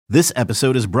This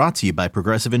episode is brought to you by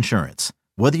Progressive Insurance.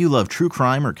 Whether you love true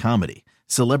crime or comedy,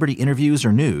 celebrity interviews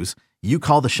or news, you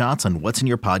call the shots on what's in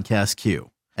your podcast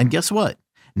queue. And guess what?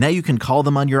 Now you can call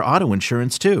them on your auto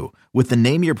insurance too with the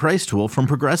Name Your Price tool from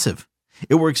Progressive.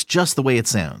 It works just the way it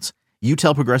sounds. You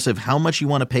tell Progressive how much you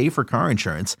want to pay for car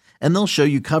insurance, and they'll show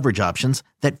you coverage options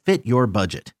that fit your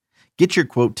budget. Get your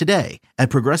quote today at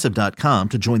Progressive.com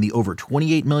to join the over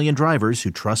 28 million drivers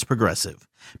who trust Progressive.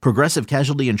 Progressive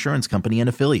Casualty Insurance Company and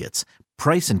Affiliates.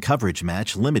 Price and coverage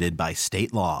match limited by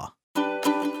state law.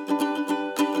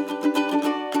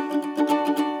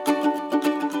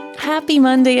 Happy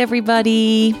Monday,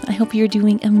 everybody. I hope you're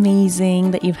doing amazing,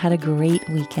 that you've had a great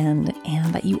weekend,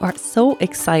 and that you are so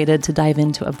excited to dive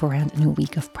into a brand new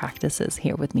week of practices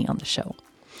here with me on the show.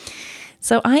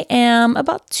 So I am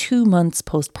about 2 months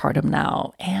postpartum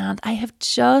now, and I have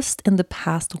just in the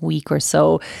past week or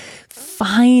so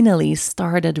finally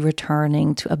started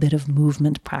returning to a bit of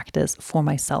movement practice for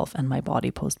myself and my body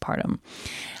postpartum.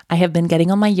 I have been getting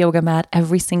on my yoga mat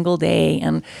every single day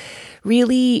and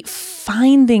really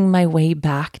finding my way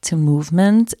back to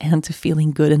movement and to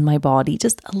feeling good in my body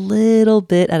just a little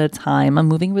bit at a time. I'm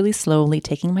moving really slowly,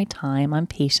 taking my time. I'm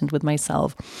patient with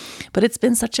myself. But it's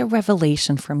been such a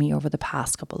revelation for me over the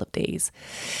past couple of days.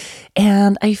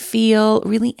 And I feel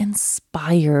really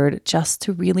inspired just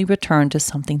to really return to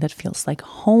something that feels like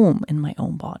home in my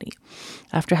own body.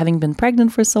 After having been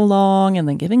pregnant for so long and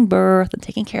then giving birth and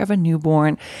taking care of a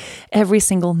newborn, every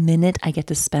single minute I get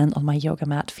to spend on my yoga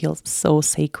mat feels so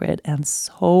sacred and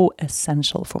so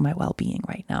essential for my well-being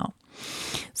right now.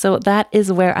 So that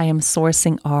is where I am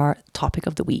sourcing our topic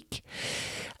of the week.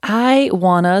 I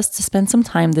want us to spend some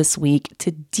time this week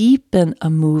to deepen a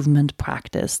movement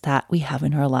practice that we have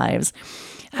in our lives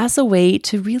as a way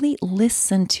to really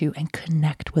listen to and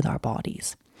connect with our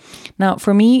bodies. Now,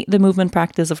 for me, the movement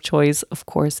practice of choice, of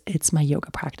course, it's my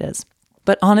yoga practice.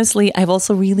 But honestly, I've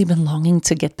also really been longing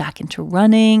to get back into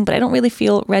running, but I don't really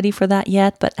feel ready for that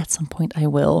yet, but at some point I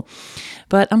will.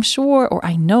 But I'm sure, or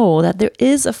I know, that there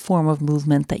is a form of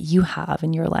movement that you have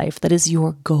in your life that is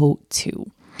your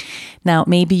go-to. Now,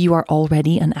 maybe you are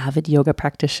already an avid yoga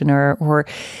practitioner, or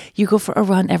you go for a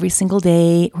run every single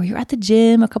day, or you're at the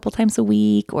gym a couple times a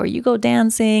week, or you go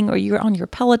dancing, or you're on your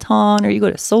Peloton, or you go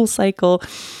to SoulCycle.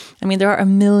 I mean, there are a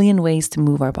million ways to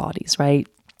move our bodies, right?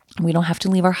 We don't have to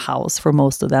leave our house for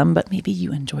most of them, but maybe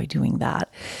you enjoy doing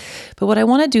that. But what I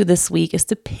want to do this week is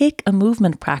to pick a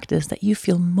movement practice that you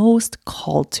feel most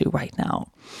called to right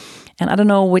now. And I don't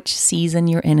know which season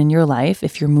you're in your life,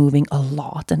 if you're moving a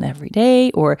lot and every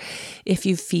day, or if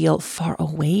you feel far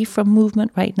away from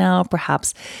movement right now.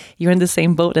 Perhaps you're in the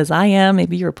same boat as I am.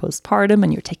 Maybe you're postpartum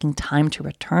and you're taking time to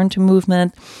return to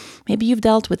movement. Maybe you've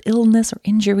dealt with illness or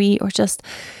injury, or just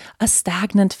a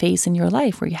stagnant phase in your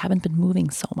life where you haven't been moving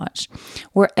so much.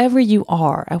 Wherever you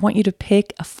are, I want you to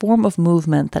pick a form of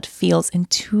movement that feels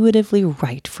intuitively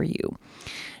right for you.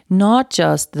 Not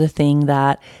just the thing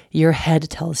that your head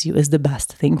tells you is the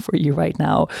best thing for you right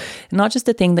now. Not just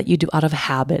the thing that you do out of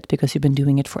habit because you've been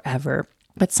doing it forever,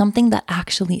 but something that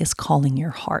actually is calling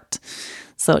your heart.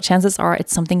 So chances are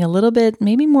it's something a little bit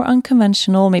maybe more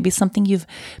unconventional, maybe something you've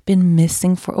been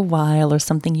missing for a while, or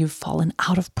something you've fallen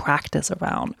out of practice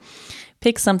around.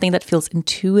 Pick something that feels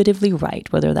intuitively right,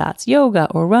 whether that's yoga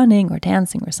or running or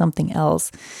dancing or something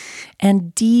else,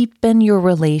 and deepen your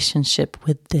relationship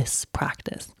with this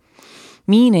practice.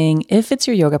 Meaning, if it's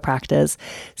your yoga practice,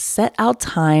 set out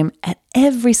time at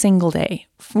every single day.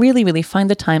 Really find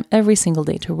the time every single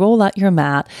day to roll out your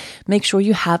mat. Make sure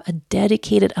you have a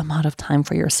dedicated amount of time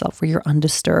for yourself where you're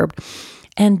undisturbed,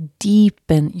 and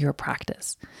deepen your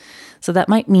practice. So that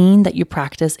might mean that you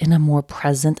practice in a more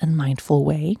present and mindful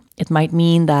way. It might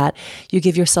mean that you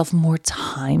give yourself more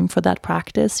time for that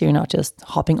practice. So you're not just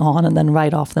hopping on and then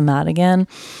right off the mat again.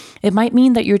 It might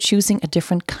mean that you're choosing a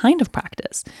different kind of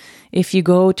practice. If you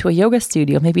go to a yoga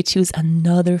studio, maybe choose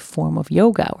another form of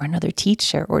yoga or another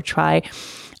teacher, or try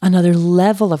another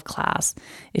level of class.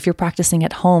 If you're practicing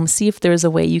at home, see if there's a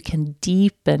way you can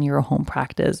deepen your home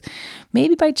practice.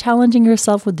 Maybe by challenging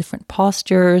yourself with different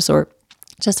postures, or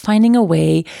just finding a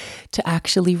way to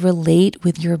actually relate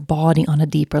with your body on a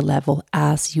deeper level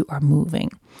as you are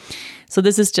moving. So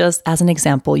this is just as an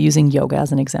example, using yoga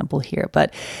as an example here.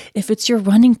 But if it's your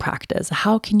running practice,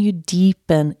 how can you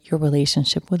deepen your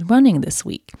relationship with running this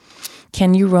week?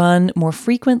 Can you run more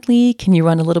frequently? Can you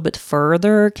run a little bit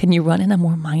further? Can you run in a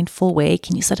more mindful way?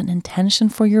 Can you set an intention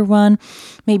for your run?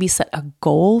 Maybe set a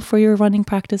goal for your running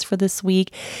practice for this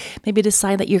week. Maybe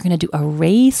decide that you're going to do a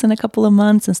race in a couple of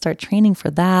months and start training for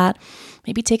that.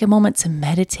 Maybe take a moment to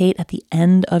meditate at the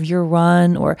end of your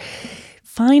run, or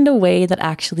find a way that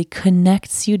actually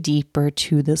connects you deeper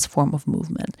to this form of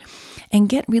movement and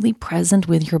get really present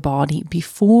with your body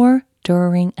before,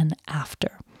 during, and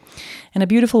after. And a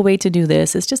beautiful way to do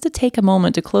this is just to take a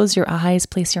moment to close your eyes,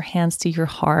 place your hands to your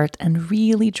heart, and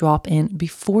really drop in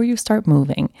before you start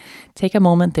moving. Take a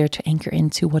moment there to anchor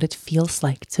into what it feels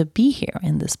like to be here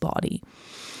in this body.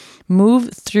 Move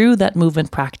through that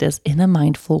movement practice in a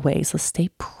mindful way, so stay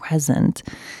present.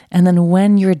 And then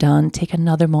when you're done, take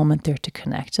another moment there to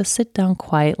connect. Just sit down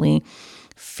quietly,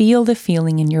 feel the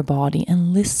feeling in your body,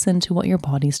 and listen to what your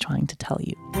body is trying to tell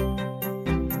you.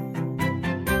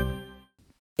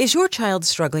 Is your child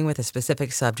struggling with a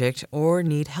specific subject or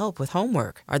need help with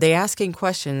homework? Are they asking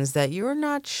questions that you're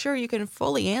not sure you can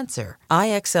fully answer?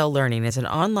 IXL Learning is an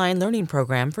online learning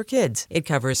program for kids. It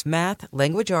covers math,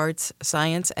 language arts,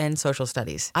 science, and social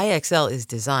studies. IXL is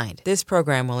designed. This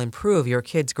program will improve your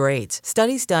kids' grades.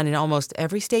 Studies done in almost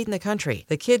every state in the country.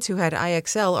 The kids who had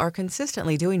IXL are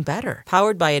consistently doing better.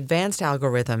 Powered by advanced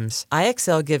algorithms,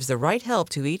 IXL gives the right help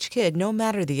to each kid no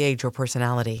matter the age or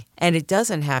personality. And it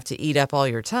doesn't have to eat up all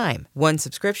your time. One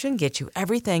subscription gets you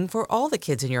everything for all the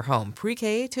kids in your home,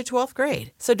 pre-K to 12th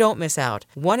grade. So don't miss out.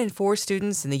 1 in 4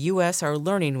 students in the U.S. are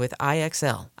learning with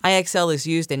IXL. IXL is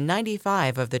used in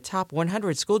 95 of the top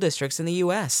 100 school districts in the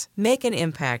U.S. Make an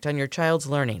impact on your child's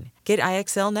learning. Get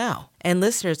IXL now. And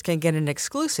listeners can get an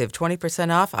exclusive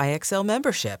 20% off IXL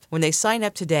membership when they sign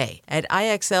up today at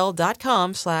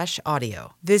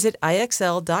IXL.com/audio. Visit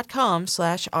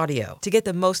IXL.com/audio to get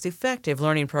the most effective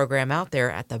learning program out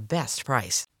there at the best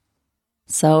price.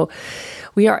 So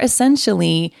we are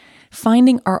essentially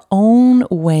finding our own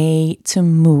way to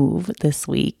move this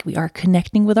week. We are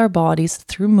connecting with our bodies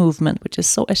through movement, which is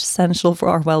so essential for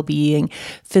our well-being,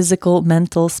 physical,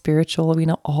 mental, spiritual. We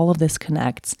know all of this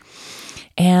connects.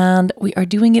 And we are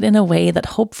doing it in a way that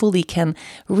hopefully can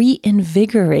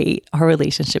reinvigorate our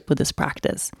relationship with this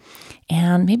practice.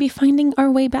 And maybe finding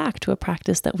our way back to a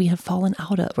practice that we have fallen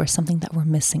out of or something that we're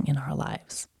missing in our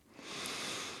lives.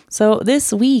 So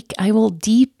this week, I will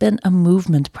deepen a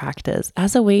movement practice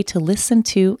as a way to listen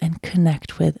to and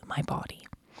connect with my body.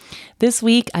 This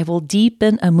week, I will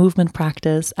deepen a movement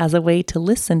practice as a way to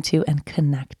listen to and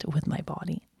connect with my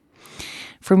body.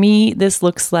 For me, this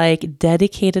looks like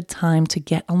dedicated time to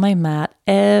get on my mat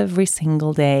every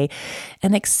single day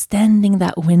and extending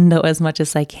that window as much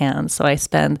as I can. So I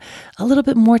spend a little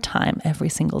bit more time every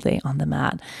single day on the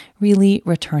mat, really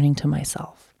returning to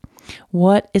myself.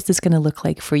 What is this going to look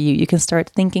like for you? You can start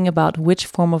thinking about which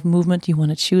form of movement you want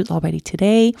to choose already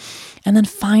today, and then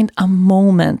find a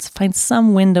moment, find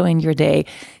some window in your day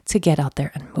to get out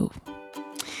there and move.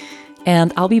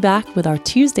 And I'll be back with our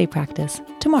Tuesday practice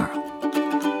tomorrow.